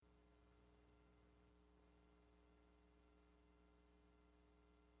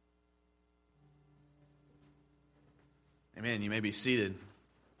Amen. You may be seated.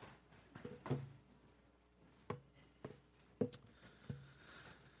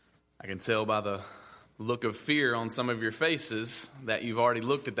 I can tell by the look of fear on some of your faces that you've already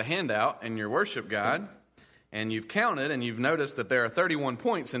looked at the handout in your worship guide, and you've counted, and you've noticed that there are 31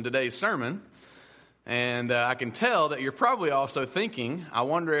 points in today's sermon. And I can tell that you're probably also thinking, I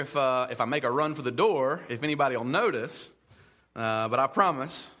wonder if I make a run for the door, if anybody will notice. But I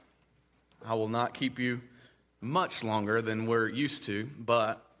promise I will not keep you much longer than we're used to.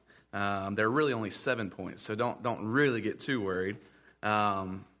 But there are really only 7 points, so don't really get too worried.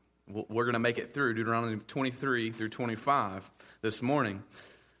 We're going to make it through Deuteronomy 23 through 25 this morning.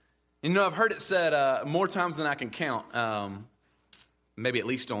 You know, I've heard it said more times than I can count, maybe at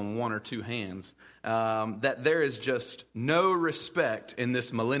least on one or two hands, that there is just no respect in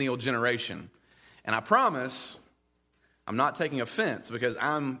this millennial generation. And I promise I'm not taking offense because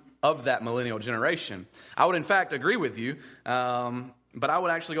I'm of that millennial generation. I would in fact agree with you, but I would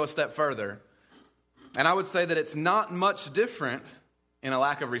actually go a step further. And I would say that it's not much different in a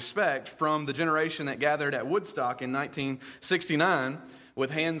lack of respect from the generation that gathered at Woodstock in 1969 with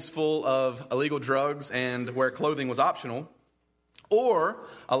hands full of illegal drugs and where clothing was optional. Or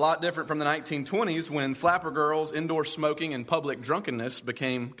a lot different from the 1920s when flapper girls, indoor smoking, and public drunkenness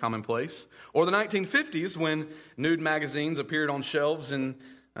became commonplace. Or the 1950s when nude magazines appeared on shelves in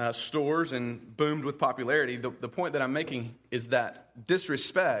stores and boomed with popularity. The point that I'm making is that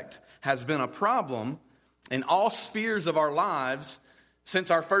disrespect has been a problem in all spheres of our lives since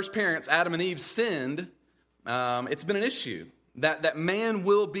our first parents, Adam and Eve, sinned. It's been an issue. That man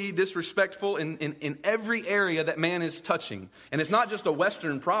will be disrespectful in every area that man is touching. And it's not just a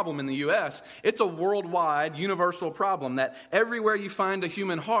Western problem in the U.S. It's a worldwide, universal problem that everywhere you find a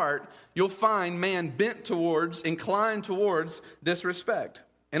human heart, you'll find man bent towards, inclined towards disrespect.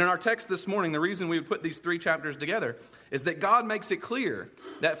 And in our text this morning, the reason we put these 3 chapters together is that God makes it clear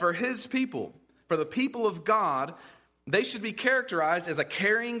that for His people, for the people of God, they should be characterized as a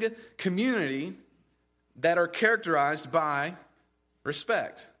caring community that are characterized by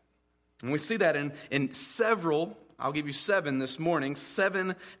respect. And we see that in several, I'll give you 7 this morning,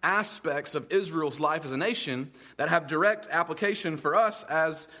 7 aspects of Israel's life as a nation that have direct application for us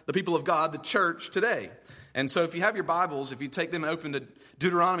as the people of God, the church today. And so if you have your Bibles, if you take them open to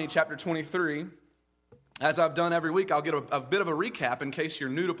Deuteronomy chapter 23, as I've done every week, I'll get a bit of a recap in case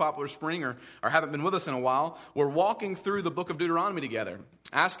you're new to Poplar Spring or haven't been with us in a while. We're walking through the book of Deuteronomy together,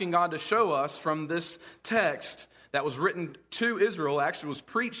 asking God to show us from this text that was written to Israel, actually was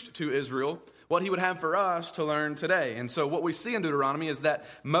preached to Israel, what He would have for us to learn today. And so what we see in Deuteronomy is that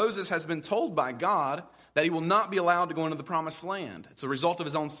Moses has been told by God that he will not be allowed to go into the promised land. It's a result of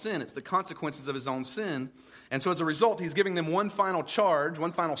his own sin. It's the consequences of his own sin. And so as a result, he's giving them one final charge,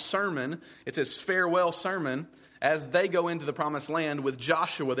 one final sermon. It's his farewell sermon as they go into the promised land with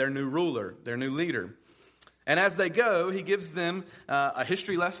Joshua, their new ruler, their new leader. And as they go, he gives them a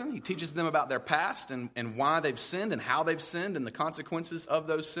history lesson. He teaches them about their past and why they've sinned and how they've sinned and the consequences of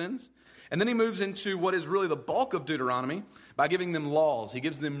those sins. And then he moves into what is really the bulk of Deuteronomy by giving them laws. He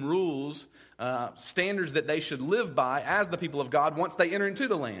gives them rules, standards that they should live by as the people of God once they enter into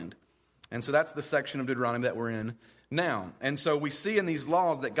the land. And so that's the section of Deuteronomy that we're in now. And so we see in these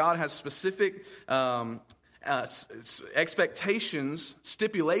laws that God has specific expectations,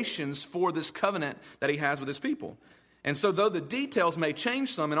 stipulations for this covenant that He has with His people. And so though the details may change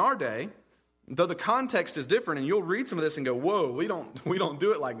some in our day, though the context is different, and you'll read some of this and go, whoa, we don't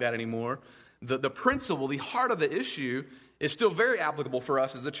do it like that anymore. The principle, the heart of the issue is still very applicable for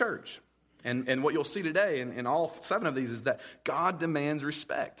us as the church. And what you'll see today in all 7 of these is that God demands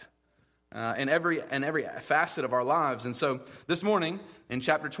respect in every facet of our lives. And so this morning in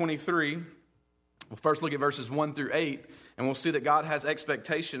chapter 23, we'll first look at verses 1 through 8, and we'll see that God has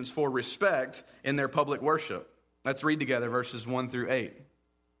expectations for respect in their public worship. Let's read together verses 1 through 8.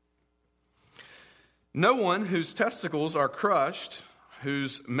 No one whose testicles are crushed,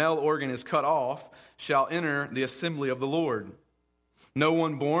 whose male organ is cut off, shall enter the assembly of the Lord. No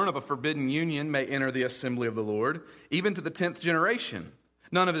one born of a forbidden union may enter the assembly of the Lord, even to the 10th generation.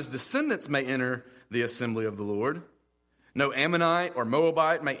 None of his descendants may enter the assembly of the Lord. No Ammonite or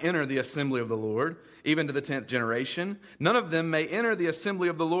Moabite may enter the assembly of the Lord, even to the 10th generation. None of them may enter the assembly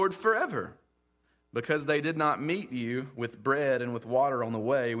of the Lord forever, because they did not meet you with bread and with water on the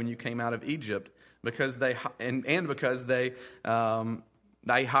way when you came out of Egypt, because they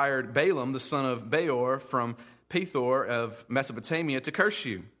hired Balaam, the son of Beor, from Pethor of Mesopotamia to curse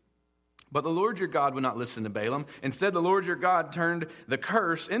you. But the Lord your God would not listen to Balaam. Instead, the Lord your God turned the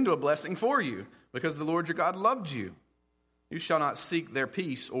curse into a blessing for you, because the Lord your God loved you. You shall not seek their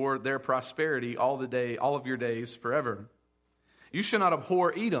peace or their prosperity all of your days forever. You shall not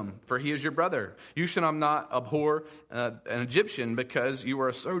abhor Edom, for he is your brother. You shall not abhor an Egyptian, because you are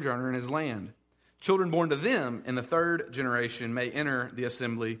a sojourner in his land. Children born to them in the third generation may enter the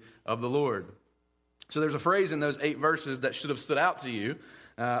assembly of the Lord. So there's a phrase in those 8 verses that should have stood out to you.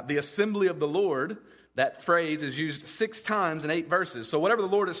 The assembly of the Lord, that phrase is used 6 times in 8 verses. So whatever the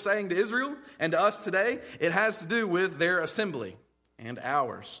Lord is saying to Israel and to us today, it has to do with their assembly and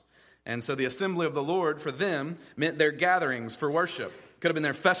ours. And so the assembly of the Lord for them meant their gatherings for worship. It could have been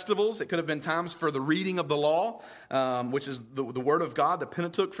their festivals. It could have been times for the reading of the law, which is the word of God, the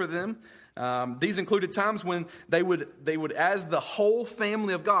Pentateuch for them. These included times when they would, as the whole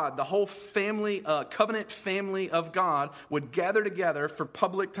family of God, the whole family, covenant family of God, would gather together for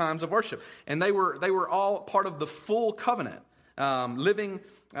public times of worship. And they were all part of the full covenant, living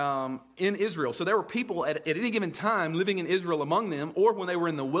in Israel. So there were people at any given time living in Israel among them, or when they were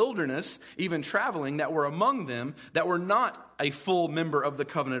in the wilderness, even traveling, that were among them, that were not a full member of the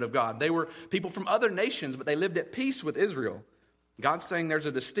covenant of God. They were people from other nations, but they lived at peace with Israel. God's saying there's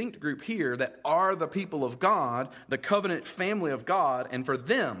a distinct group here that are the people of God, the covenant family of God, and for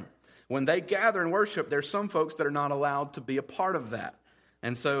them, when they gather and worship, there's some folks that are not allowed to be a part of that.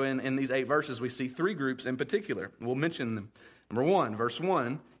 And so in these 8 verses, we see 3 groups in particular. We'll mention them. Number 1, verse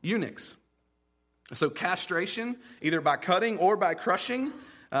 1, eunuchs. So castration, either by cutting or by crushing,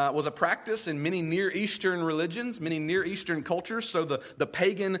 was a practice in many Near Eastern religions, many Near Eastern cultures. So the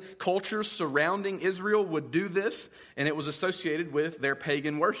pagan cultures surrounding Israel would do this, and it was associated with their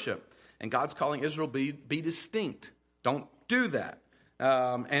pagan worship. And God's calling Israel be distinct. Don't do that.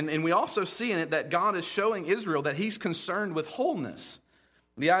 And we also see in it that God is showing Israel that he's concerned with wholeness.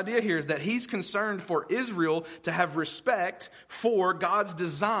 The idea here is that he's concerned for Israel to have respect for God's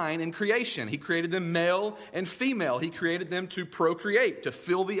design in creation. He created them male and female. He created them to procreate, to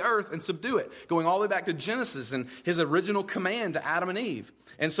fill the earth and subdue it, going all the way back to Genesis and his original command to Adam and Eve.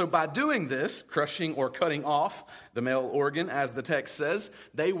 And so by doing this, crushing or cutting off the male organ, as the text says,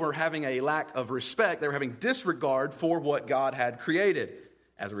 they were having a lack of respect. They were having disregard for what God had created.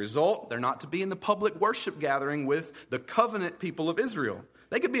 As a result, they're not to be in the public worship gathering with the covenant people of Israel.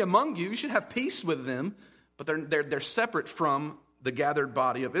 They could be among you. You should have peace with them, but they're separate from the gathered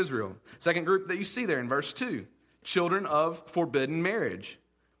body of Israel. Second group that you see there in verse 2, children of forbidden marriage.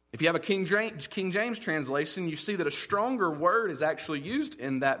 If you have a King James translation, you see that a stronger word is actually used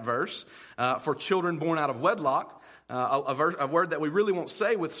in that verse for children born out of wedlock, a word that we really won't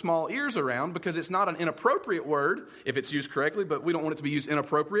say with small ears around because it's not an inappropriate word if it's used correctly, but we don't want it to be used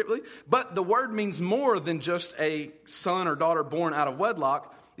inappropriately. But the word means more than just a son or daughter born out of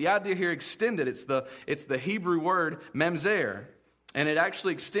wedlock. The idea here extended. It's the Hebrew word mamzer. And it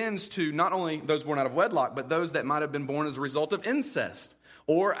actually extends to not only those born out of wedlock, but those that might have been born as a result of incest,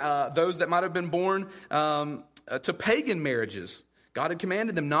 or those that might have been born to pagan marriages. God had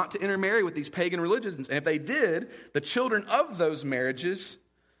commanded them not to intermarry with these pagan religions. And if they did, the children of those marriages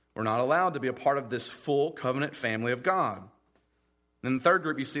were not allowed to be a part of this full covenant family of God. Then the third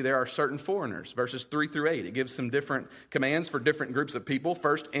group you see there are certain foreigners, verses 3 through 8. It gives some different commands for different groups of people.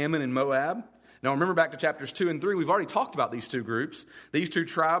 First, Ammon and Moab. Now remember back to chapters 2 and 3, we've already talked about these 2 groups. These 2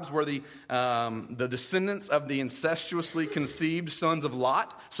 tribes were the descendants of the incestuously conceived sons of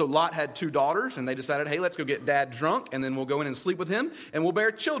Lot. So Lot had 2 daughters, and they decided, hey, let's go get dad drunk, and then we'll go in and sleep with him, and we'll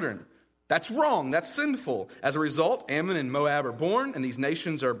bear children. That's wrong. That's sinful. As a result, Ammon and Moab are born, and these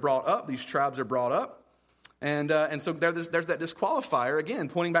nations are brought up. These tribes are brought up. And so there's that disqualifier, again,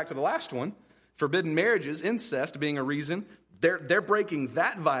 pointing back to the last one, forbidden marriages, incest being a reason. They're breaking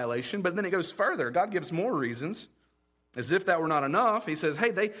that violation, but then it goes further. God gives more reasons. As if that were not enough, he says, hey,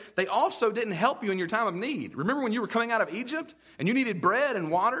 they also didn't help you in your time of need. Remember when you were coming out of Egypt and you needed bread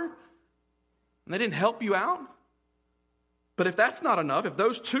and water? And they didn't help you out? But if that's not enough, if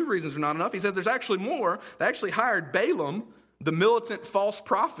those 2 reasons are not enough, he says there's actually more. They actually hired Balaam, the militant false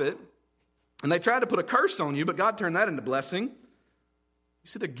prophet, and they tried to put a curse on you, but God turned that into blessing. You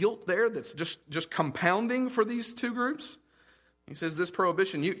see the guilt there that's just compounding for these 2 groups? He says this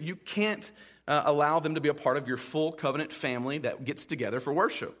prohibition, you can't allow them to be a part of your full covenant family that gets together for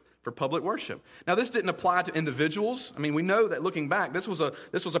worship, for public worship. Now, this didn't apply to individuals. I mean, we know that looking back, this was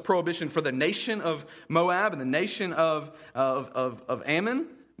a prohibition for the nation of Moab and the nation of Ammon,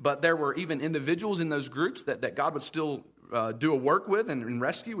 but there were even individuals in those groups that God would still do a work with and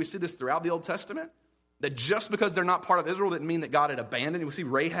rescue. We see this throughout the Old Testament, that just because they're not part of Israel didn't mean that God had abandoned. We see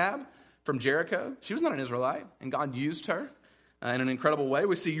Rahab from Jericho. She was not an Israelite, and God used her in an incredible way.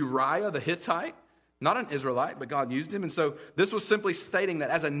 We see Uriah the Hittite, not an Israelite, but God used him. And so this was simply stating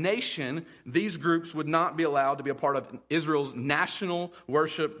that as a nation, these groups would not be allowed to be a part of Israel's national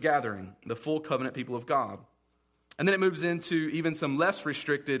worship gathering, the full covenant people of God. And then it moves into even some less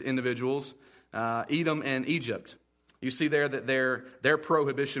restricted individuals, Edom and Egypt. You see there that their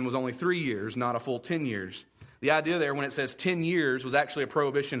prohibition was only 3 years, not a full 10 years. The idea there when it says 10 years was actually a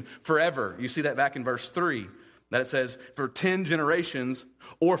prohibition forever. You see that back in verse 3, that it says for 10 generations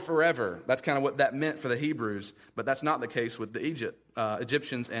or forever. That's kind of what that meant for the Hebrews, but that's not the case with the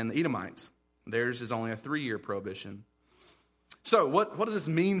Egyptians and the Edomites. Theirs is only a 3-year prohibition. So what does this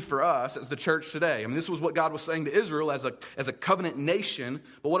mean for us as the church today? I mean, this was what God was saying to Israel as a covenant nation,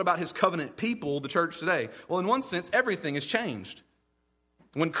 but what about his covenant people, the church today? Well, in one sense, everything has changed.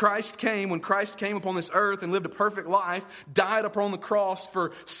 When Christ came upon this earth and lived a perfect life, died upon the cross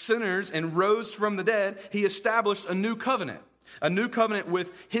for sinners and rose from the dead, he established a new covenant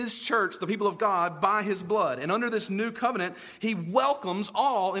with his church, the people of God, by his blood. And under this new covenant, he welcomes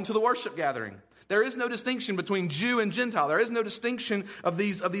all into the worship gathering. There is no distinction between Jew and Gentile. There is no distinction of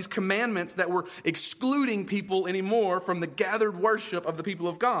these commandments that were excluding people anymore from the gathered worship of the people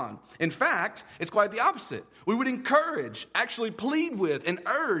of God. In fact, it's quite the opposite. We would encourage, actually plead with, and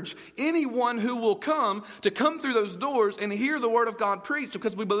urge anyone who will come to come through those doors and hear the word of God preached,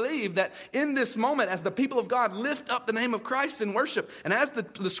 because we believe that in this moment, as the people of God lift up the name of Christ in worship, and as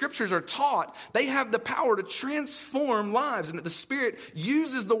the scriptures are taught, they have the power to transform lives, and that the Spirit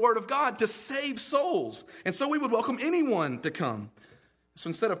uses the word of God to save souls. And so we would welcome anyone to come. So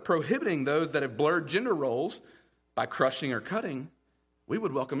instead of prohibiting those that have blurred gender roles by crushing or cutting, we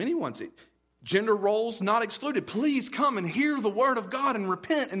would welcome anyone. Gender roles not excluded. Please come and hear the word of God and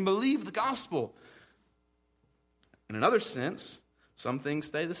repent and believe the gospel. In another sense, some things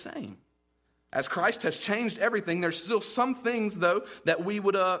stay the same. As Christ has changed everything, there's still some things, though, that we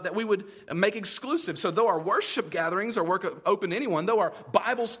would make exclusive. So though our worship gatherings are open to anyone, though our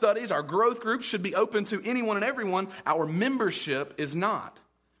Bible studies, our growth groups should be open to anyone and everyone, our membership is not.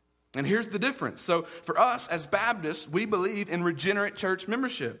 And here's the difference. So for us as Baptists, we believe in regenerate church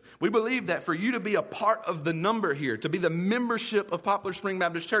membership. We believe that for you to be a part of the number here, to be the membership of Poplar Spring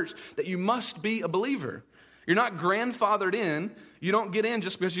Baptist Church, that you must be a believer. You're not grandfathered in. You don't get in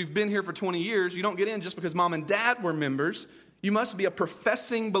just because you've been here for 20 years. You don't get in just because mom and dad were members. You must be a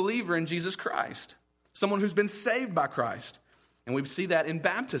professing believer in Jesus Christ, someone who's been saved by Christ. And we see that in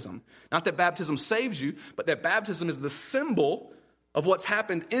baptism. Not that baptism saves you, but that baptism is the symbol of what's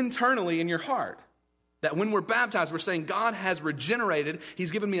happened internally in your heart. That when we're baptized, we're saying God has regenerated.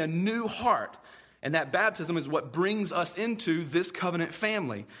 He's given me a new heart. And that baptism is what brings us into this covenant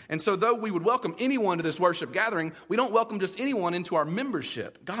family. And so though we would welcome anyone to this worship gathering, we don't welcome just anyone into our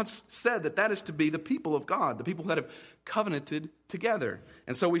membership. God said that is to be the people of God, the people that have covenanted together.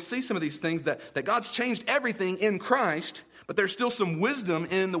 And so we see some of these things that God's changed everything in Christ, but there's still some wisdom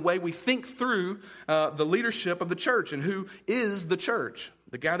in the way we think through the leadership of the church and who is the church,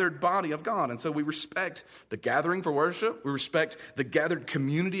 the gathered body of God. And so we respect the gathering for worship. We respect the gathered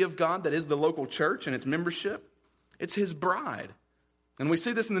community of God that is the local church and its membership. It's his bride. And we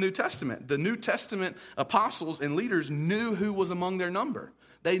see this in the New Testament. The New Testament apostles and leaders knew who was among their number.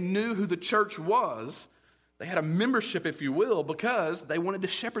 They knew who the church was. They had a membership, if you will, because they wanted to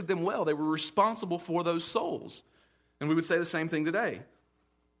shepherd them well. They were responsible for those souls. And we would say the same thing today.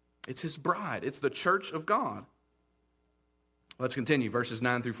 It's his bride. It's the church of God. Let's continue, verses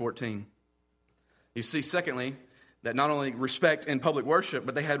 9 through 14. You see, secondly, that not only respect in public worship,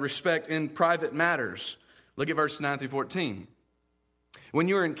 but they had respect in private matters. Look at verses 9 through 14. When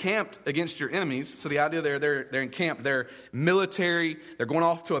you are encamped against your enemies, so the idea there, they're encamped, they're military, they're going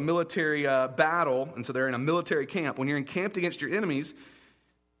off to a military battle, and so they're in a military camp. When you're encamped against your enemies,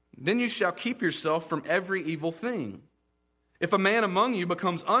 then you shall keep yourself from every evil thing. If a man among you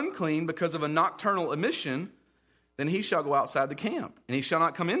becomes unclean because of a nocturnal emission, then he shall go outside the camp, and he shall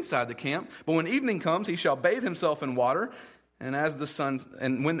not come inside the camp. But when evening comes, he shall bathe himself in water, and as the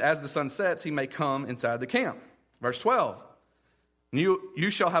sun sets, he may come inside the camp. Verse 12. You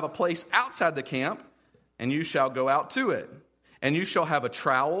shall have a place outside the camp, and you shall go out to it. And you shall have a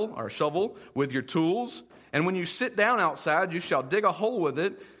trowel or a shovel with your tools. And when you sit down outside, you shall dig a hole with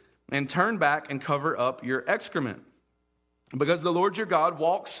it and turn back and cover up your excrement. Because the Lord your God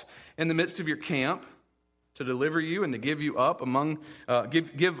walks in the midst of your camp to deliver you and to give you up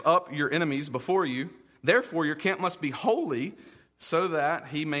give up your enemies before you. Therefore, your camp must be holy, so that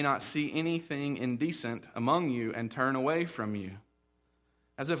he may not see anything indecent among you and turn away from you.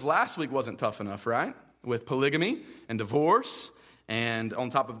 As if last week wasn't tough enough, right? With polygamy and divorce, and on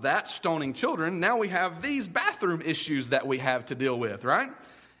top of that, stoning children. Now we have these bathroom issues that we have to deal with, right?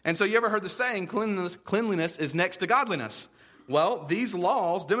 And so you ever heard the saying, cleanliness is next to godliness? Well, these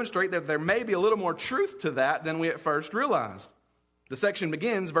laws demonstrate that there may be a little more truth to that than we at first realized. The section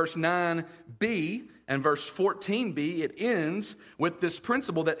begins, verse 9b, And verse 14b, it ends with this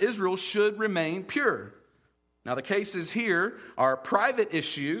principle that Israel should remain pure. Now, the cases here are private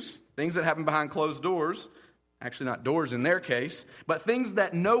issues, things that happen behind closed doors. Actually, not doors in their case, but things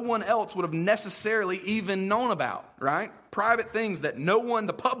that no one else would have necessarily even known about, right? Private things that no one,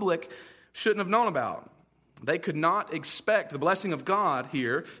 the public, shouldn't have known about. They could not expect the blessing of God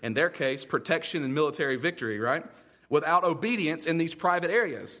here, in their case, protection and military victory, right? Without obedience in these private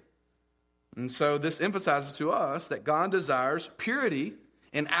areas. And so this emphasizes to us that God desires purity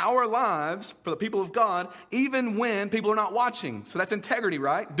in our lives for the people of God, even when people are not watching. So that's integrity,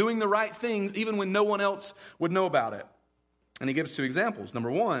 right? Doing the right things even when no one else would know about it. And he gives two examples. Number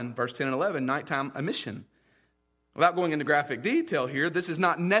 1, verse 10 and 11, nighttime emission. Without going into graphic detail here, this is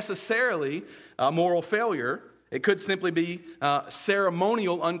not necessarily a moral failure. It could simply be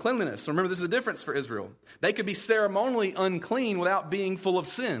ceremonial uncleanliness. So remember, this is a difference for Israel. They could be ceremonially unclean without being full of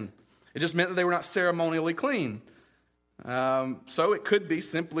sin. It just meant that they were not ceremonially clean. So it could be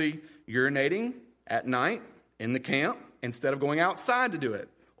simply urinating at night in the camp instead of going outside to do it,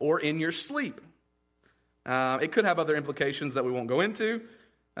 or in your sleep. It could have other implications that we won't go into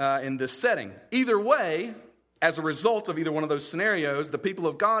in this setting. Either way, as a result of either one of those scenarios, the people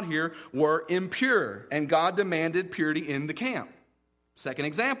of God here were impure, and God demanded purity in the camp. Second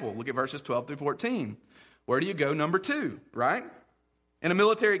example, look at verses 12 through 14. Where do you go? Number 2, right? In a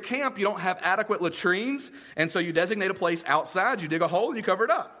military camp, you don't have adequate latrines, and so you designate a place outside, you dig a hole, and you cover it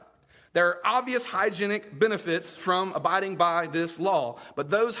up. There are obvious hygienic benefits from abiding by this law,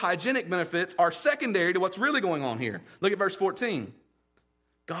 but those hygienic benefits are secondary to what's really going on here. Look at verse 14.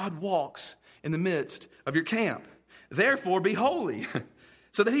 God walks in the midst of your camp. Therefore, be holy,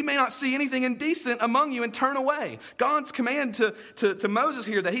 so that he may not see anything indecent among you and turn away. God's command to Moses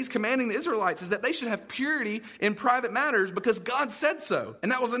here, that he's commanding the Israelites, is that they should have purity in private matters because God said so,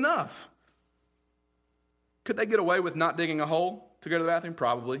 and that was enough. Could they get away with not digging a hole to go to the bathroom?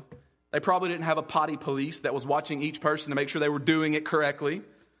 Probably. They probably didn't have a potty police that was watching each person to make sure they were doing it correctly.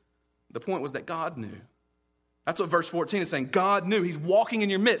 The point was that God knew. That's what verse 14 is saying. God knew. He's walking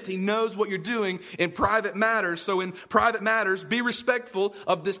in your midst. He knows what you're doing in private matters. So in private matters, be respectful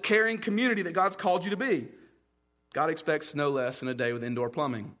of this caring community that God's called you to be. God expects no less in a day with indoor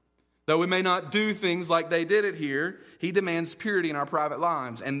plumbing. Though we may not do things like they did it here, he demands purity in our private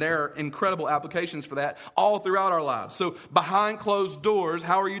lives. And there are incredible applications for that all throughout our lives. So behind closed doors,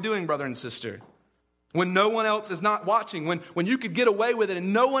 how are you doing, brother and sister? When no one else is not watching, when you could get away with it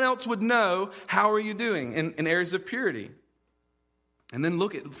and no one else would know, how are you doing in areas of purity? And then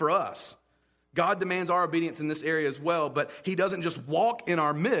look at for us. God demands our obedience in this area as well, but he doesn't just walk in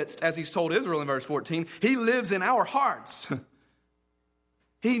our midst, as he's told Israel in verse 14. He lives in our hearts.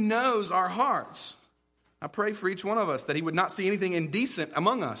 He knows our hearts. I pray for each one of us that he would not see anything indecent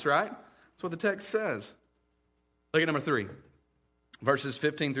among us, right? That's what the text says. Look at number 3. Verses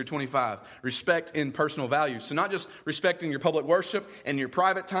 15 through 25, respect in personal values. So not just respect in your public worship and your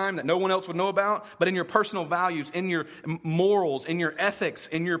private time that no one else would know about, but in your personal values, in your morals, in your ethics,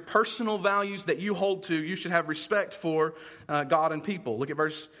 in your personal values that you hold to, you should have respect for God and people. Look at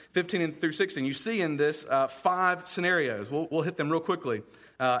verse 15 through 16. You see in this 5 scenarios. We'll hit them real quickly.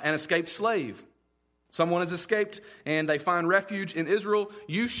 An escaped slave. Someone has escaped and they find refuge in Israel.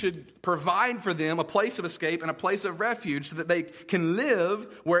 You should provide for them a place of escape and a place of refuge so that they can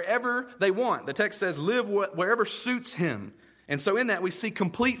live wherever they want. The text says, live wherever suits him. And so in that we see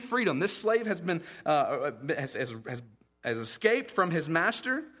complete freedom. This slave has been has escaped from his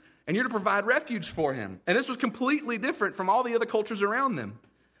master, and you're to provide refuge for him. And this was completely different from all the other cultures around them.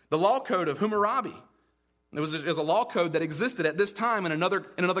 The law code of Hammurabi. It was a law code that existed at this time in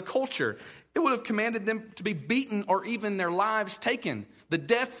another culture. It would have commanded them to be beaten or even their lives taken. The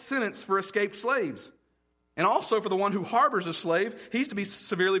death sentence for escaped slaves. And also for the one who harbors a slave, he's to be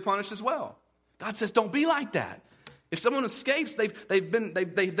severely punished as well. God says, don't be like that. If someone escapes,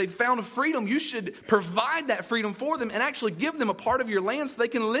 they've found freedom, you should provide that freedom for them and actually give them a part of your land so they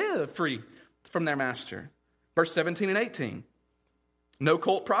can live free from their master. Verse 17 and 18. No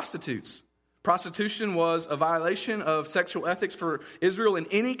cult prostitutes. Prostitution was a violation of sexual ethics for Israel in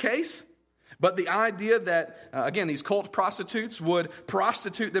any case. But the idea that, again, these cult prostitutes would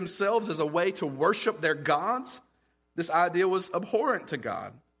prostitute themselves as a way to worship their gods, this idea was abhorrent to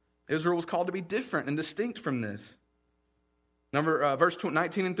God. Israel was called to be different and distinct from this. Verse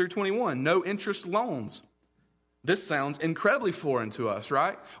 19 and through 21, no interest loans. This sounds incredibly foreign to us,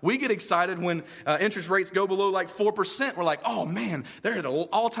 right? We get excited when interest rates go below like 4%. We're like, oh man, they're at an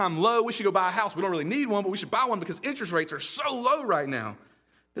all-time low. We should go buy a house. We don't really need one, but we should buy one because interest rates are so low right now.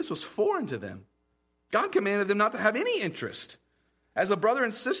 This was foreign to them. God commanded them not to have any interest. As a brother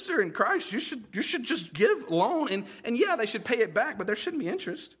and sister in Christ, you should just give loan, and yeah, they should pay it back, but there shouldn't be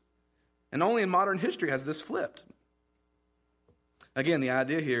interest. And only in modern history has this flipped. Again, the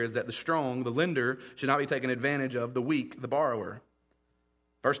idea here is that the strong, the lender, should not be taking advantage of the weak, the borrower.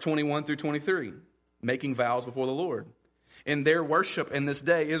 Verse 21 through 23, making vows before the Lord. In their worship in this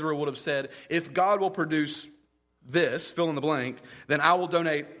day, Israel would have said, if God will produce this, fill in the blank, then I will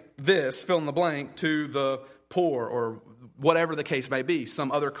donate this, fill in the blank, to the poor or whatever the case may be,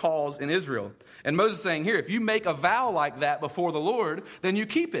 some other cause in Israel. And Moses is saying here, if you make a vow like that before the Lord, then you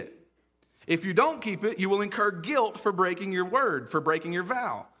keep it. If you don't keep it, you will incur guilt for breaking your word, for breaking your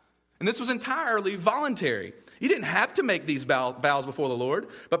vow. And this was entirely voluntary. You didn't have to make these vows before the Lord,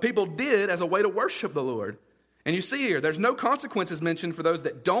 but people did as a way to worship the Lord. And you see here, there's no consequences mentioned for those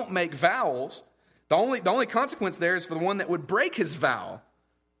that don't make vows. The only consequence there is for the one that would break his vow.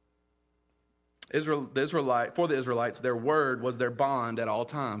 For the Israelites, their word was their bond at all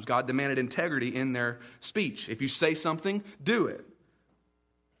times. God demanded integrity in their speech. If you say something, do it.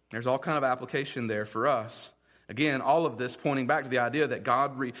 There's all kind of application there for us. Again, all of this pointing back to the idea that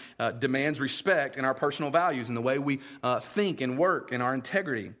God demands respect in our personal values, in the way we think and work, in our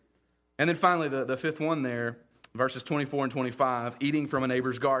integrity. And then finally, the fifth one there, verses 24 and 25, eating from a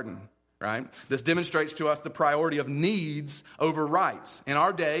neighbor's garden. Right? This demonstrates to us the priority of needs over rights. In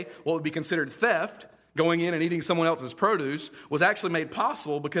our day, what would be considered theft, going in and eating someone else's produce, was actually made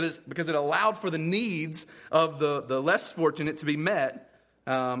possible because it allowed for the needs of the less fortunate to be met.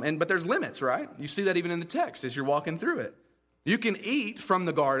 But there's limits, right? You see that even in the text as you're walking through it. You can eat from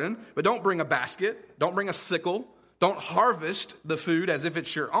the garden, but don't bring a basket, don't bring a sickle, don't harvest the food as if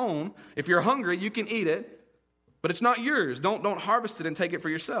it's your own. If you're hungry, you can eat it, but it's not yours. Don't harvest it and take it for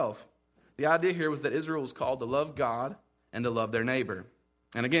yourself. The idea here was that Israel was called to love God and to love their neighbor.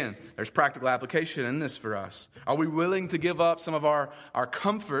 And again, there's practical application in this for us. Are we willing to give up some of our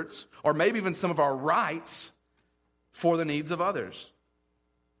comforts, or maybe even some of our rights, for the needs of others,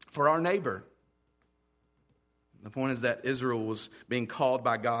 for our neighbor? The point is that Israel was being called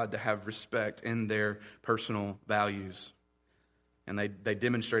by God to have respect in their personal values. And they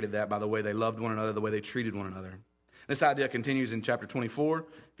demonstrated that by the way they loved one another, the way they treated one another. This idea continues in chapter 24.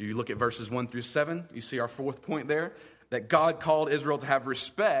 If you look at verses 1 through 7, you see our fourth point there, that God called Israel to have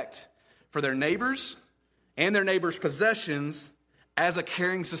respect for their neighbors and their neighbors' possessions as a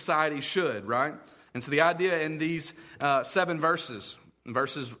caring society should, right? And so the idea in these 7 verses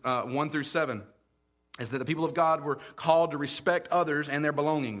 1 through 7, is that the people of God were called to respect others and their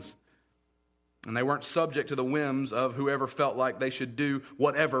belongings. And they weren't subject to the whims of whoever felt like they should do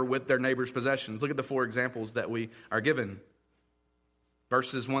whatever with their neighbor's possessions. Look at the 4 examples that we are given.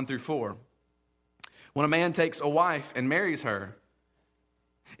 Verses 1 through 4. When a man takes a wife and marries her,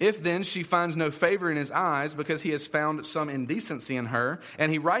 if then she finds no favor in his eyes because he has found some indecency in her,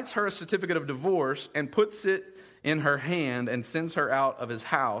 and he writes her a certificate of divorce and puts it in her hand and sends her out of his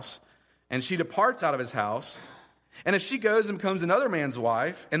house, and she departs out of his house, and if she goes and becomes another man's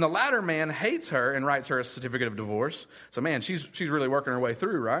wife, and the latter man hates her and writes her a certificate of divorce, so man, she's really working her way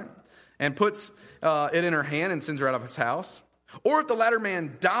through, right? And puts it in her hand and sends her out of his house. Or if the latter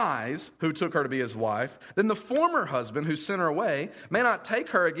man dies, who took her to be his wife, then the former husband who sent her away may not take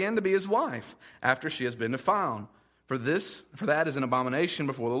her again to be his wife after she has been defiled. For that is an abomination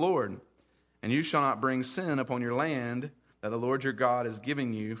before the Lord. And you shall not bring sin upon your land that the Lord your God is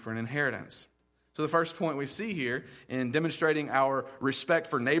giving you for an inheritance. So the first point we see here in demonstrating our respect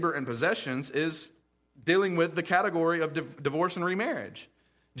for neighbor and possessions is dealing with the category of divorce and remarriage.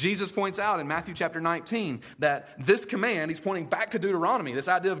 Jesus points out in Matthew chapter 19 that this command, he's pointing back to Deuteronomy, this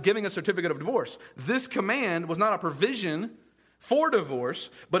idea of giving a certificate of divorce. This command was not a provision for divorce,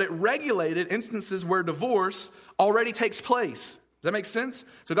 but it regulated instances where divorce already takes place. Does that make sense?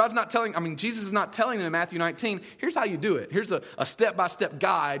 So Jesus is not telling them in Matthew 19, here's how you do it. Here's a step-by-step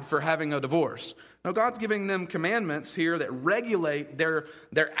guide for having a divorce. No, God's giving them commandments here that regulate their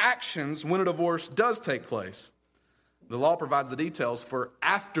actions when a divorce does take place. The law provides the details for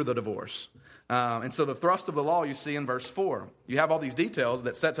after the divorce. And so the thrust of the law you see in verse 4. You have all these details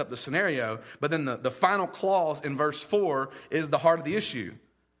that sets up the scenario, but then the final clause in verse 4 is the heart of the issue.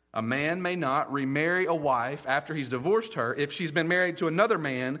 A man may not remarry a wife after he's divorced her if she's been married to another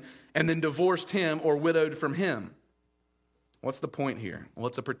man and then divorced him or widowed from him. What's the point here? Well,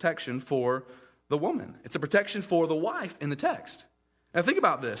 it's a protection for the woman. It's a protection for the wife in the text. Now think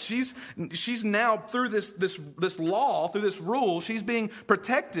about this. She's now through this law, through this rule, she's being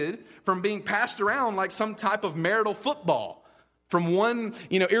protected from being passed around like some type of marital football. from one,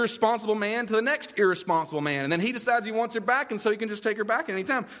 irresponsible man to the next irresponsible man. And then he decides he wants her back, and so he can just take her back at any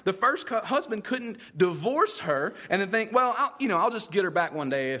time. The first husband couldn't divorce her and then think, well, I'll just get her back one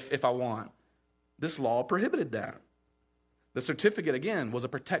day if I want. This law prohibited that. The certificate, again, was a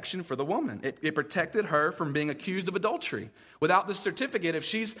protection for the woman. It protected her from being accused of adultery. Without this certificate, if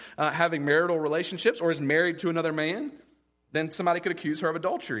she's having marital relationships or is married to another man, then somebody could accuse her of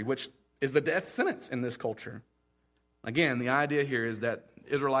adultery, which is the death sentence in this culture. Again, the idea here is that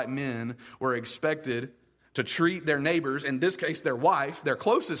Israelite men were expected to treat their neighbors, in this case their wife, their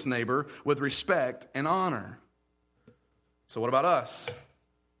closest neighbor, with respect and honor. So what about us?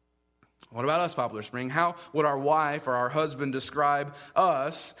 What about us, Poplar Spring? How would our wife or our husband describe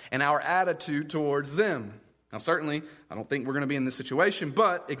us and our attitude towards them? Now, certainly, I don't think we're going to be in this situation,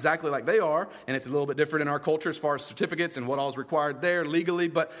 but exactly like they are, and it's a little bit different in our culture as far as certificates and what all is required there legally,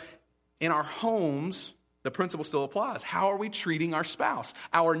 but in our homes, the principle still applies. How are we treating our spouse,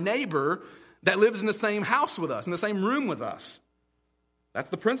 our neighbor that lives in the same house with us, in the same room with us? That's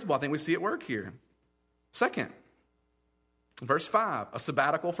the principle I think we see at work here. Second, verse 5, a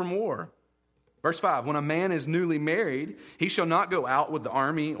sabbatical from war. Verse 5, when a man is newly married, he shall not go out with the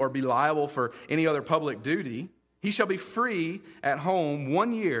army or be liable for any other public duty. He shall be free at home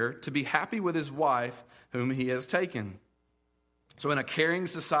 1 year to be happy with his wife whom he has taken. So in a caring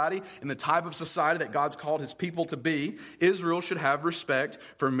society, in the type of society that God's called his people to be, Israel should have respect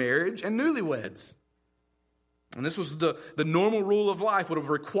for marriage and newlyweds. And this was the normal rule of life, would have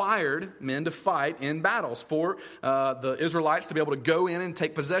required men to fight in battles for the Israelites to be able to go in and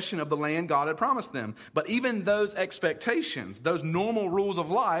take possession of the land God had promised them. But even those expectations, those normal rules of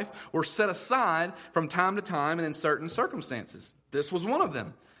life, were set aside from time to time and in certain circumstances. This was one of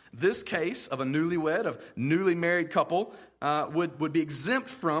them. This case of a newlywed, of newly married couple, would be exempt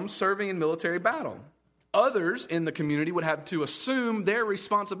from serving in military battle. Others in the community would have to assume their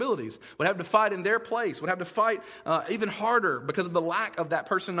responsibilities, would have to fight in their place, would have to fight even harder because of the lack of that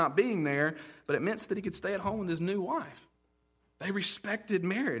person not being there. But it meant that he could stay at home with his new wife. They respected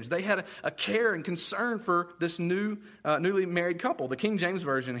marriage. They had a care and concern for this newly married couple. The King James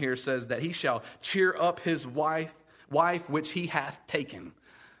Version here says that he shall cheer up his wife which he hath taken.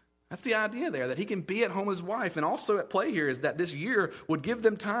 That's the idea there, that he can be at home with his wife. And also at play here is that this year would give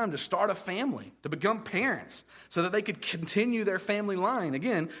them time to start a family, to become parents, so that they could continue their family line.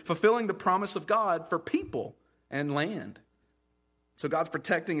 Again, fulfilling the promise of God for people and land. So God's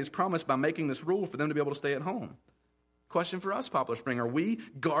protecting his promise by making this rule for them to be able to stay at home. Question for us, Poplar Spring, are we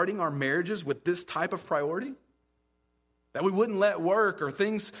guarding our marriages with this type of priority? That we wouldn't let work or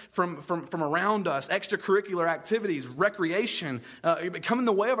things from around us, extracurricular activities, recreation, come in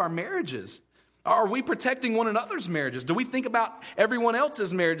the way of our marriages? Are we protecting one another's marriages? Do we think about everyone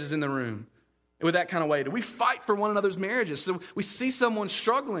else's marriages in the room with that kind of way? Do we fight for one another's marriages? So we see someone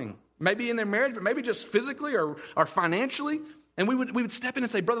struggling, maybe in their marriage, but maybe just physically or financially, and we would step in and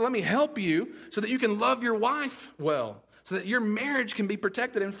say, brother, let me help you so that you can love your wife well, so that your marriage can be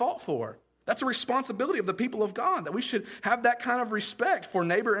protected and fought for. That's a responsibility of the people of God, that we should have that kind of respect for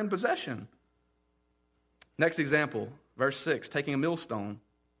neighbor and possession. Next example, verse 6, taking a millstone.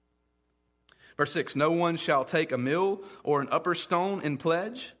 Verse 6, no one shall take a mill or an upper stone in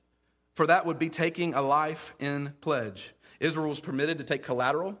pledge, for that would be taking a life in pledge. Israel was permitted to take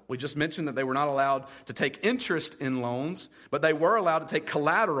collateral. We just mentioned that they were not allowed to take interest in loans, but they were allowed to take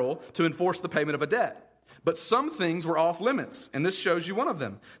collateral to enforce the payment of a debt. But some things were off limits, and this shows you one of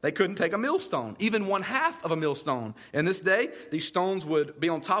them. They couldn't take a millstone, even 1/2 of a millstone. In this day, these stones would be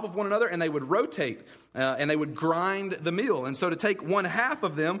on top of one another, and they would rotate, and they would grind the meal. And so to take 1/2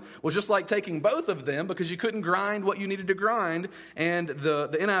 of them was just like taking both of them, because you couldn't grind what you needed to grind. And the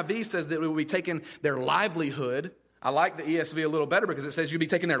NIV says that it would be taking their livelihood. I like the ESV a little better because it says you'd be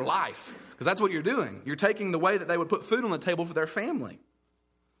taking their life, because that's what you're doing. You're taking the way that they would put food on the table for their family.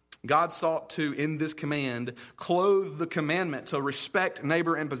 God sought to, in this command, clothe the commandment to respect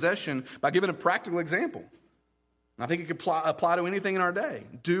neighbor and possession by giving a practical example. And I think it could apply to anything in our day.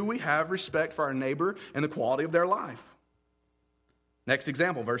 Do we have respect for our neighbor and the quality of their life? Next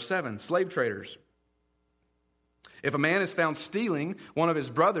example, verse 7, slave traders. If a man is found stealing one of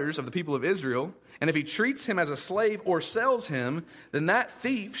his brothers of the people of Israel, and if he treats him as a slave or sells him, then that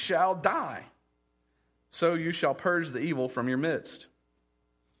thief shall die. So you shall purge the evil from your midst.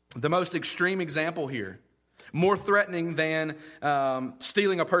 The most extreme example here, more threatening than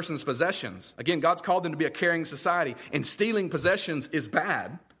stealing a person's possessions. Again, God's called them to be a caring society, and stealing possessions is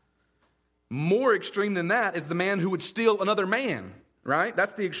bad. More extreme than that is the man who would steal another man, right?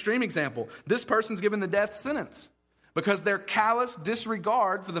 That's the extreme example. This person's given the death sentence. because their callous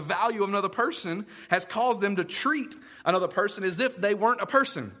disregard for the value of another person has caused them to treat another person as if they weren't a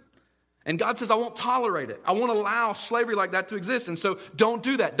person. And God says, I won't tolerate it. I won't allow slavery like that to exist. And so don't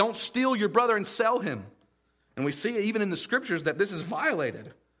do that. Don't steal your brother and sell him. And we see even in the scriptures that this is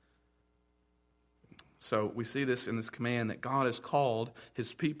violated. So we see this in this command that God has called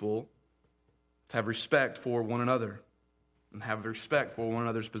his people to have respect for one another and have respect for one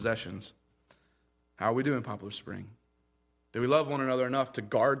another's possessions. How are we doing, Poplar Spring? Do we love one another enough to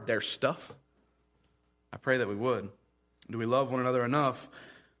guard their stuff? I pray that we would. Do we love one another enough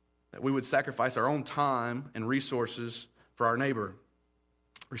that we would sacrifice our own time and resources for our neighbor?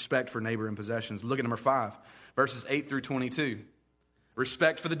 Respect for neighbor and possessions. Look at number 5, verses 8 through 22.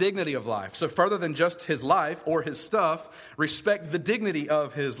 Respect for the dignity of life. So further than just his life or his stuff, respect the dignity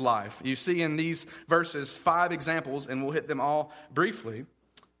of his life. You see in these verses 5 examples, and we'll hit them all briefly.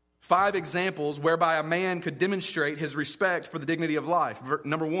 5 examples whereby a man could demonstrate his respect for the dignity of life.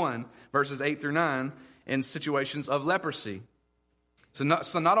 Number 1, verses 8 through 9, in situations of leprosy. So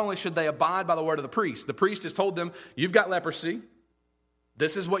not only should they abide by the word of the priest has told them, you've got leprosy.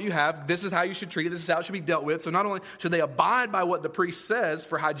 This is what you have. This is how you should treat it. This is how it should be dealt with. So not only should they abide by what the priest says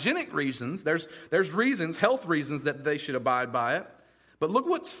for hygienic reasons, there's reasons, health reasons that they should abide by it. But look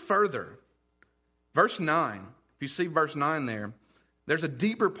what's further. Verse 9, if you see verse 9 there, there's a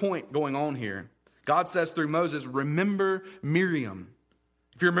deeper point going on here. God says through Moses, remember Miriam.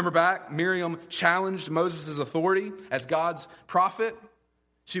 If you remember back, Miriam challenged Moses' authority as God's prophet.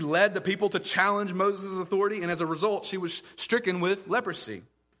 She led the people to challenge Moses' authority, and as a result, she was stricken with leprosy.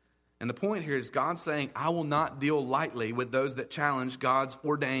 And the point here is God saying, I will not deal lightly with those that challenge God's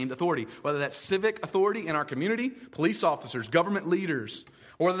ordained authority. Whether that's civic authority in our community, police officers, government leaders,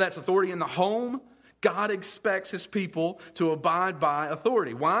 or whether that's authority in the home, God expects his people to abide by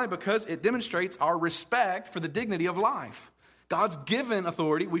authority. Why? Because it demonstrates our respect for the dignity of life. God's given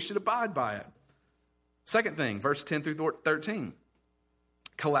authority, we should abide by it. Second thing, verse 10 through 13.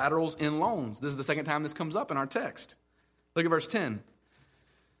 Collaterals in loans. This is the second time this comes up in our text. Look at verse 10.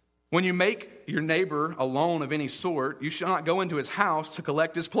 When you make your neighbor a loan of any sort, you shall not go into his house to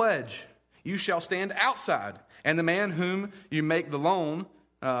collect his pledge. You shall stand outside, and the man whom you make the loan,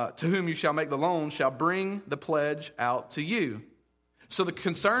 to whom you shall make the loan, shall bring the pledge out to you. So the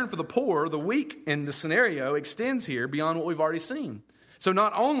concern for the poor, the weak in the scenario, extends here beyond what we've already seen. So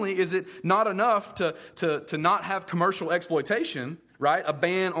not only is it not enough to not have commercial exploitation, right? A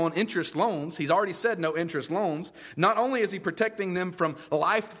ban on interest loans. He's already said no interest loans. Not only is he protecting them from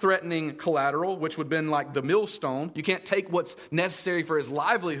life-threatening collateral, which would have been like the millstone. You can't take what's necessary for his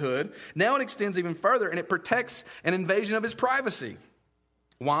livelihood. Now it extends even further, and it protects an invasion of his privacy.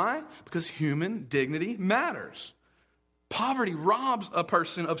 Why? Because human dignity matters. Poverty robs a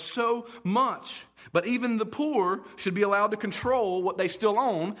person of so much. But even the poor should be allowed to control what they still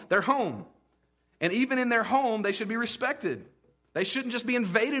own, their home. And even in their home, they should be respected. They shouldn't just be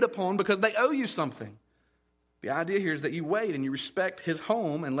invaded upon because they owe you something. The idea here is that you wait and you respect his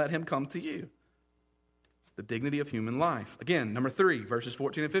home and let him come to you. It's the dignity of human life. Again, number 3, verses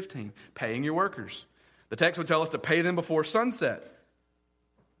 14 and 15, paying your workers. The text would tell us to pay them before sunset.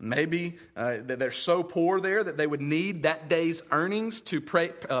 Maybe that they're so poor there that they would need that day's earnings to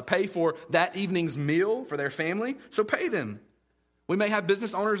pay for that evening's meal for their family. So pay them. We may have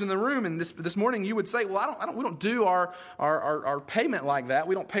business owners in the room, and this morning you would say, "Well, we don't do our payment like that.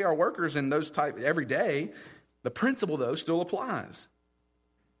 We don't pay our workers in those type every day." The principle, though, still applies.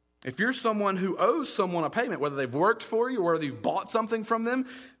 If you're someone who owes someone a payment, whether they've worked for you or whether you've bought something from them,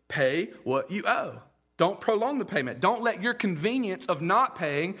 pay what you owe. Don't prolong the payment. Don't let your convenience of not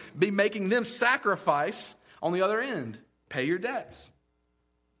paying be making them sacrifice on the other end. Pay your debts.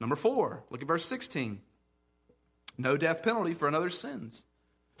 Number 4, look at verse 16. No death penalty for another's sins.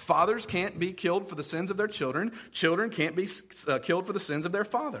 Fathers can't be killed for the sins of their children. Children can't be killed for the sins of their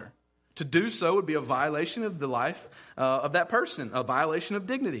father. To do so would be a violation of the life of that person, a violation of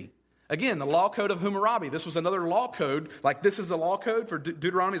dignity. Again, the law code of Hammurabi. This was another law code. Like this is the law code for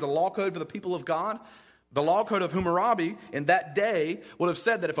Deuteronomy is a law code for the people of God. The law code of Hammurabi in that day would have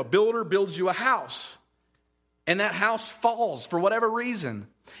said that if a builder builds you a house and that house falls for whatever reason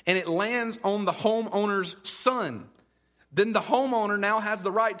and it lands on the homeowner's son, then the homeowner now has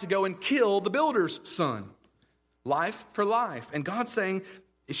the right to go and kill the builder's son. Life for life. And God's saying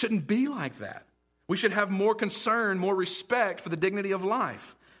it shouldn't be like that. We should have more concern, more respect for the dignity of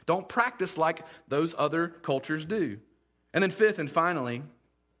life. Don't practice like those other cultures do. And then 5th and finally,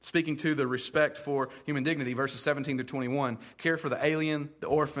 speaking to the respect for human dignity, verses 17 to 21, care for the alien, the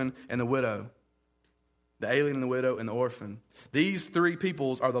orphan, and the widow. the alien and the widow and the orphan. These three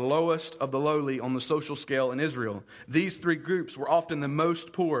peoples are the lowest of the lowly on the social scale in Israel. These three groups were often the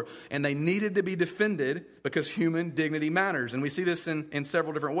most poor, and they needed to be defended because human dignity matters. And we see this in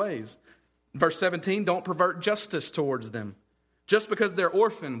several different ways. Verse 17, don't pervert justice towards them. Just because they're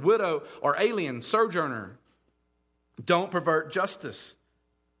orphan, widow, or alien, sojourner, don't pervert justice.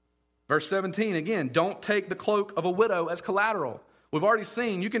 Verse 17, again, don't take the cloak of a widow as collateral. We've already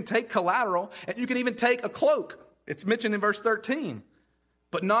seen you can take collateral and you can even take a cloak. It's mentioned in verse 13,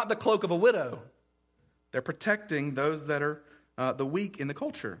 but not the cloak of a widow. They're protecting those that are the weak in the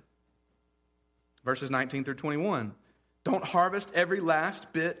culture. Verses 19 through 21. Don't harvest every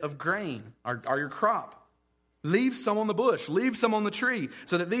last bit of grain or your crop. Leave some on the bush, leave some on the tree,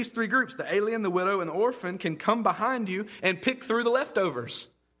 so that these three groups, the alien, the widow, and the orphan, can come behind you and pick through the leftovers.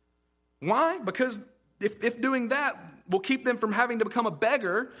 Why? Because if doing that will keep them from having to become a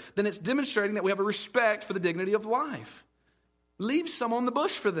beggar, then it's demonstrating that we have a respect for the dignity of life. Leave some on the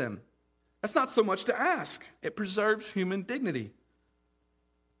bush for them. That's not so much to ask. It preserves human dignity.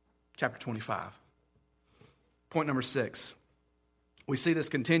 Chapter 25. Point number 6. We see this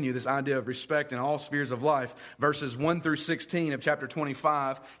continue, this idea of respect in all spheres of life. Verses 1 through 16 of chapter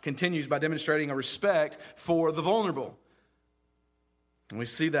 25 continues by demonstrating a respect for the vulnerable. And we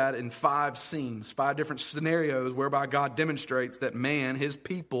see that in 5 scenes, 5 different scenarios whereby God demonstrates that man, his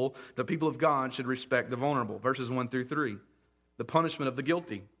people, the people of God, should respect the vulnerable. Verses 1 through 3, the punishment of the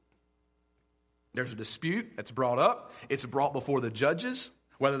guilty. There's a dispute that's brought up. It's brought before the judges,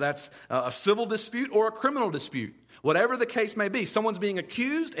 whether that's a civil dispute or a criminal dispute. Whatever the case may be, someone's being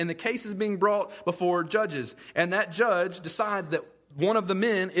accused and the case is being brought before judges. And that judge decides that one of the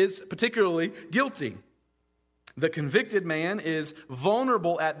men is particularly guilty. The convicted man is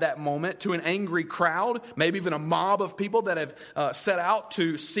vulnerable at that moment to an angry crowd, maybe even a mob of people that have set out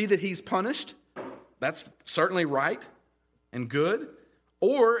to see that he's punished. That's certainly right and good.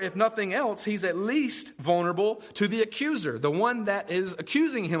 Or if nothing else, he's at least vulnerable to the accuser, the one that is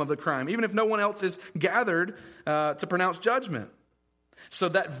accusing him of the crime, even if no one else is gathered to pronounce judgment. So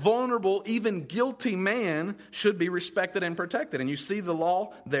that vulnerable, even guilty man should be respected and protected. And you see the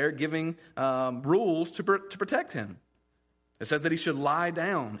law there giving rules to protect him. It says that he should lie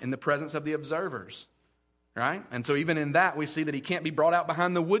down in the presence of the observers, right? And so even in that, we see that he can't be brought out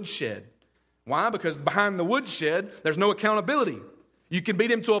behind the woodshed. Why? Because behind the woodshed, there's no accountability. You can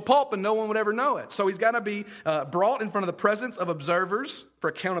beat him to a pulp and no one would ever know it. So he's got to be brought in front of the presence of observers for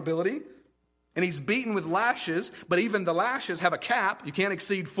accountability. And he's beaten with lashes, but even the lashes have a cap. You can't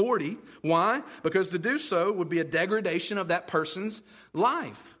exceed 40. Why? Because to do so would be a degradation of that person's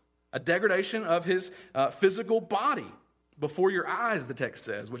life, a degradation of his physical body before your eyes, the text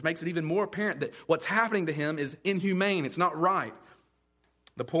says, which makes it even more apparent that what's happening to him is inhumane. It's not right.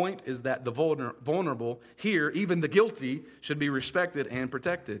 The point is that the vulnerable here, even the guilty, should be respected and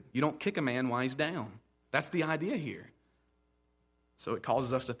protected. You don't kick a man while he's down. That's the idea here. So it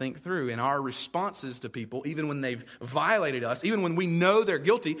causes us to think through in our responses to people, even when they've violated us, even when we know they're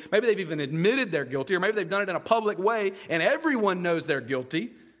guilty, maybe they've even admitted they're guilty, or maybe they've done it in a public way and everyone knows they're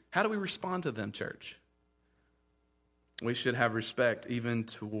guilty. How do we respond to them, church? We should have respect even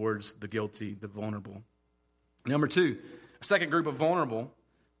towards the guilty, the vulnerable. Number 2, a second group of vulnerable.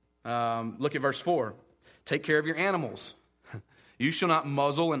 Look at verse 4. Take care of your animals. You shall not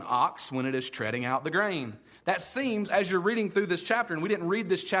muzzle an ox when it is treading out the grain. That seems, as you're reading through this chapter, and we didn't read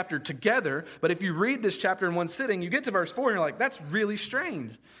this chapter together, but if you read this chapter in one sitting, you get to verse 4 and you're like, that's really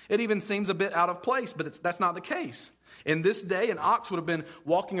strange. It even seems a bit out of place, but that's not the case. In this day, an ox would have been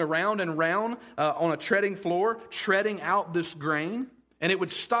walking around and around on a treading floor, treading out this grain, and it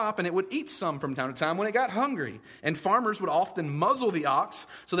would stop and it would eat some from time to time when it got hungry. And farmers would often muzzle the ox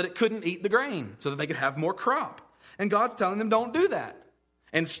so that it couldn't eat the grain, so that they could have more crop. And God's telling them, don't do that.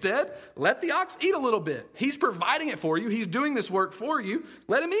 Instead, let the ox eat a little bit. He's providing it for you. He's doing this work for you.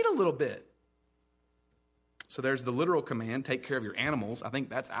 Let him eat a little bit. So there's the literal command, take care of your animals. I think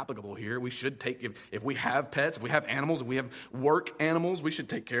that's applicable here. We should take, if we have pets, if we have animals, if we have work animals, we should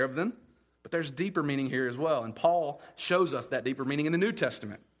take care of them. But there's deeper meaning here as well. And Paul shows us that deeper meaning in the New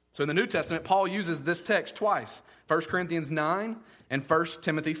Testament. So in the New Testament, Paul uses this text twice, 1 Corinthians 9 and 1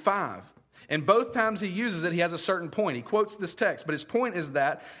 Timothy 5. And both times he uses it, he has a certain point. He quotes this text, but his point is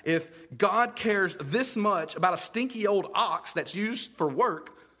that if God cares this much about a stinky old ox that's used for work,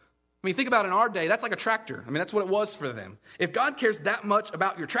 I mean, think about in our day, that's like a tractor. I mean, that's what it was for them. If God cares that much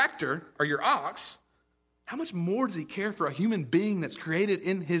about your tractor or your ox, how much more does he care for a human being that's created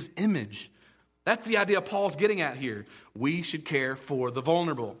in his image? That's the idea Paul's getting at here. We should care for the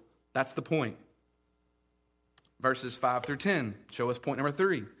vulnerable. That's the point. Verses 5 through 10 show us point number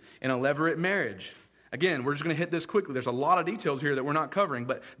 3. In a levirate marriage, Again, we're just going to hit this quickly. There's a lot of details here that we're not covering,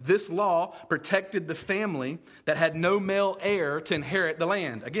 but this law protected the family that had no male heir to inherit the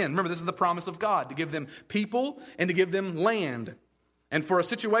land. Again, remember, this is the promise of God, to give them people and to give them land. And for a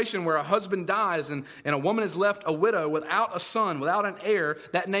situation where a husband dies and a woman is left a widow without a son, without an heir,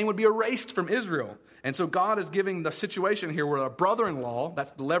 that name would be erased from Israel. And so God is giving the situation here where a brother-in-law,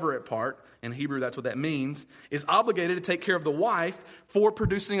 that's the levirate part, in Hebrew that's what that means, is obligated to take care of the wife for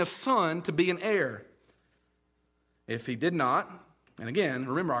producing a son to be an heir. If he did not, and again,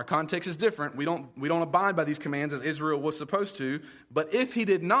 remember, our context is different. We don't abide by these commands as Israel was supposed to. But if he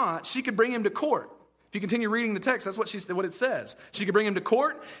did not, she could bring him to court. If you continue reading the text, that's what it says. She could bring him to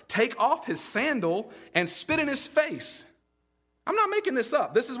court, take off his sandal, and spit in his face. I'm not making this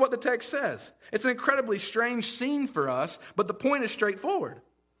up. This is what the text says. It's an incredibly strange scene for us, but the point is straightforward.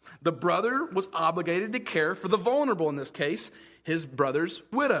 The brother was obligated to care for the vulnerable, in this case, his brother's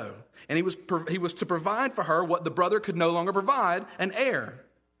widow. And he was to provide for her what the brother could no longer provide, an heir.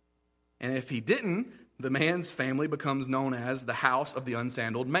 And if he didn't, the man's family becomes known as the house of the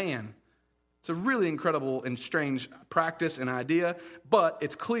unsandaled man. It's a really incredible and strange practice and idea, but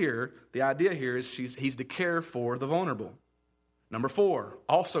it's clear the idea here is he's to care for the vulnerable. Number 4,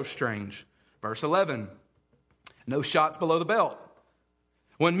 also strange. Verse 11, no shots below the belt.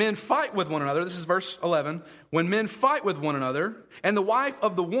 When men fight with one another, this is verse 11, when men fight with one another, and the wife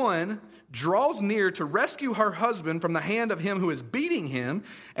of the one draws near to rescue her husband from the hand of him who is beating him,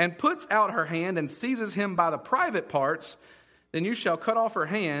 and puts out her hand and seizes him by the private parts, then you shall cut off her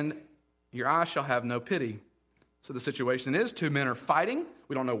hand, your eye shall have no pity. So the situation is 2 men are fighting.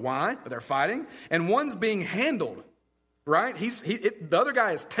 We don't know why, but they're fighting. And one's being handled, right? The other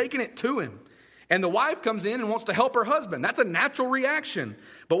guy is taking it to him. And the wife comes in and wants to help her husband. That's a natural reaction.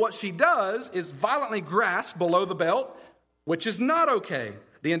 But what she does is violently grasp below the belt, which is not okay.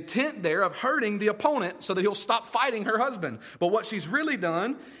 The intent there of hurting the opponent so that he'll stop fighting her husband. But what she's really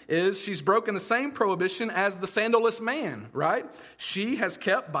done is she's broken the same prohibition as the sandalless man, right? She has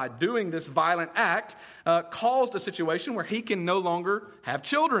kept, by doing this violent act, caused a situation where he can no longer have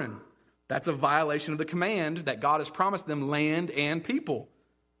children. That's a violation of the command that God has promised them land and people.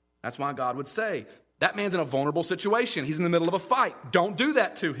 That's why God would say, that man's in a vulnerable situation. He's in the middle of a fight. Don't do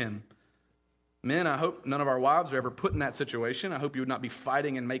that to him. Men, I hope none of our wives are ever put in that situation. I hope you would not be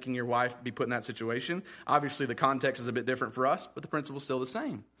fighting and making your wife be put in that situation. Obviously, the context is a bit different for us, but the principle is still the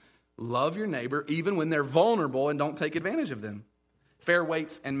same. Love your neighbor even when they're vulnerable and don't take advantage of them. Fair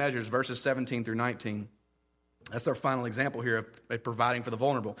weights and measures, verses 17 through 19. That's our final example here of providing for the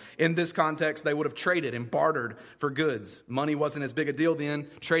vulnerable. In this context, they would have traded and bartered for goods. Money wasn't as big a deal then.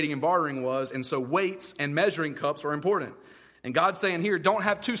 Trading and bartering was, and so weights and measuring cups were important. And God's saying here, don't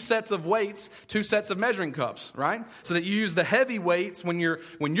have 2 sets of weights, 2 sets of measuring cups, right? So that you use the heavy weights when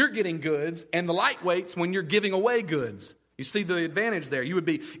you're getting goods and the light weights when you're giving away goods. You see the advantage there. You would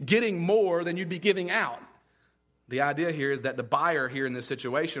be getting more than you'd be giving out. The idea here is that the buyer here in this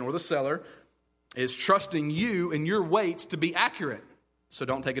situation, or the seller, is trusting you and your weights to be accurate. So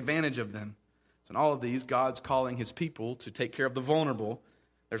don't take advantage of them. So in all of these, God's calling his people to take care of the vulnerable.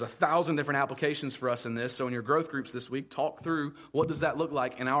 There's 1,000 different applications for us in this. So in your growth groups this week, talk through what does that look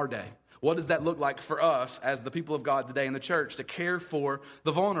like in our day? What does that look like for us as the people of God today in the church to care for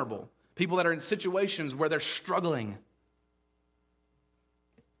the vulnerable? People that are in situations where they're struggling.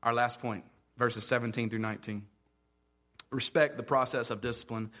 Our last point, verses 17 through 19. Respect the process of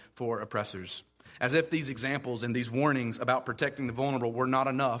discipline for oppressors. As if these examples and these warnings about protecting the vulnerable were not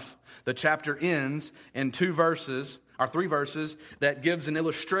enough, the chapter ends in 3 verses that gives an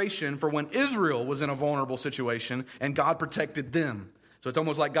illustration for when Israel was in a vulnerable situation and God protected them. So it's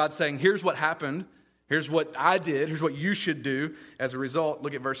almost like God saying, here's what happened, here's what I did, here's what you should do. As a result,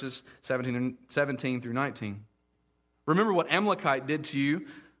 look at verses 17 through 19. Remember what Amalekite did to you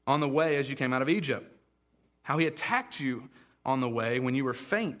on the way as you came out of Egypt, how he attacked you on the way when you were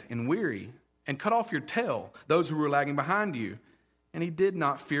faint and weary, and cut off your tail, those who were lagging behind you, and he did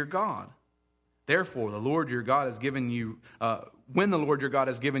not fear God. Therefore, the Lord your God has given you, when the Lord your God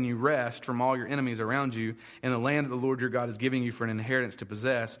has given you rest from all your enemies around you, in the land that the Lord your God is giving you for an inheritance to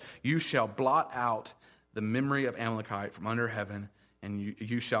possess, you shall blot out the memory of Amalekite from under heaven, and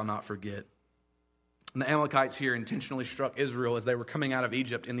you shall not forget. And the Amalekites here intentionally struck Israel as they were coming out of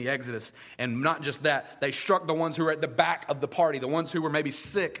Egypt in the Exodus. And not just that, they struck the ones who were at the back of the party, the ones who were maybe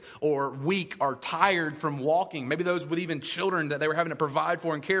sick or weak or tired from walking, maybe those with even children that they were having to provide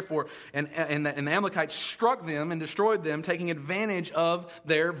for and care for. And the Amalekites struck them and destroyed them, taking advantage of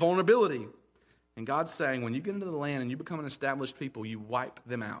their vulnerability. And God's saying, when you get into the land and you become an established people, you wipe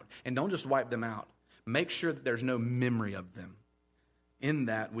them out. And don't just wipe them out. Make sure that there's no memory of them. in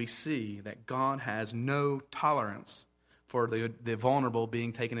that we see that God has no tolerance for the vulnerable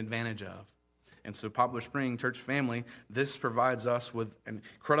being taken advantage of. And so Poplar Spring Church family, this provides us with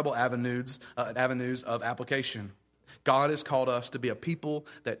incredible avenues of application. God has called us to be a people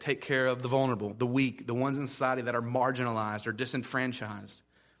that take care of the vulnerable, the weak, the ones in society that are marginalized or disenfranchised.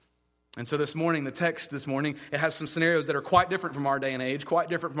 And so this morning, the text this morning, it has some scenarios that are quite different from our day and age, quite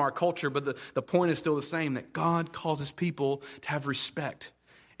different from our culture, but the point is still the same, that God calls his people to have respect.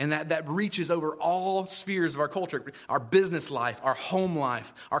 And that reaches over all spheres of our culture, our business life, our home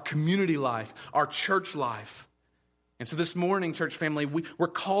life, our community life, our church life. And so this morning, church family, we're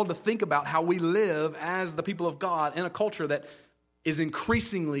called to think about how we live as the people of God in a culture that is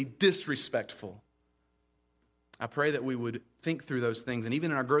increasingly disrespectful. I pray that we would think through those things, and even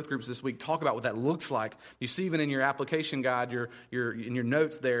in our growth groups this week, talk about what that looks like. You see, even in your application guide, in your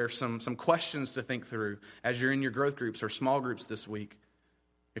notes there, some questions to think through as you're in your growth groups or small groups this week.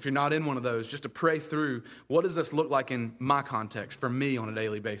 If you're not in one of those, just to pray through, what does this look like in my context, for me on a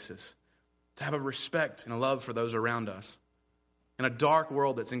daily basis? To have a respect and a love for those around us. In a dark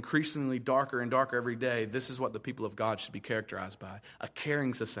world that's increasingly darker and darker every day, this is what the people of God should be characterized by. A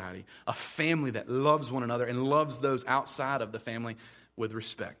caring society, a family that loves one another and loves those outside of the family with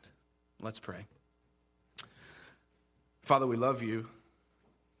respect. Let's pray. Father, we love you.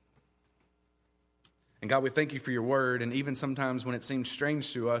 And God, we thank you for your word, and even sometimes when it seems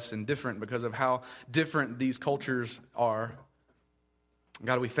strange to us and different because of how different these cultures are,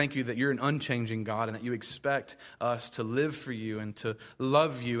 God, we thank you that you're an unchanging God and that you expect us to live for you and to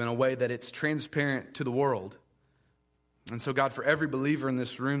love you in a way that it's transparent to the world. And so, God, for every believer in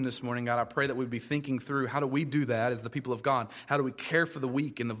this room this morning, God, I pray that we'd be thinking through how do we do that as the people of God? How do we care for the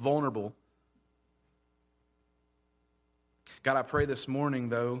weak and the vulnerable? God, I pray this morning,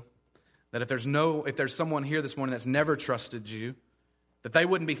 though, that if there's someone here this morning that's never trusted you, that they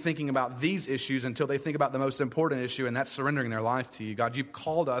wouldn't be thinking about these issues until they think about the most important issue, and that's surrendering their life to you. God, you've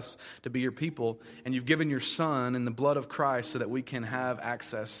called us to be your people, and you've given your Son in the blood of Christ so that we can have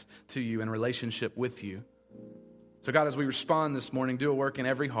access to you and relationship with you. So God, as we respond this morning, do a work in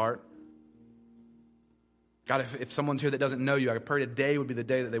every heart. God, if someone's here that doesn't know you, I pray today would be the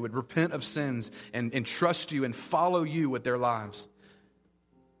day that they would repent of sins and trust you and follow you with their lives.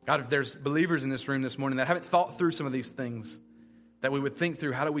 God, if there's believers in this room this morning that haven't thought through some of these things, that we would think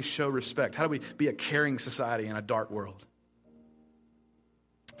through how do we show respect? How do we be a caring society in a dark world?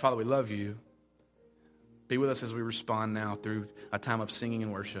 Father, we love you. Be with us as we respond now through a time of singing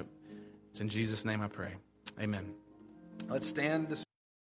and worship. It's in Jesus' name I pray. Amen. Let's stand this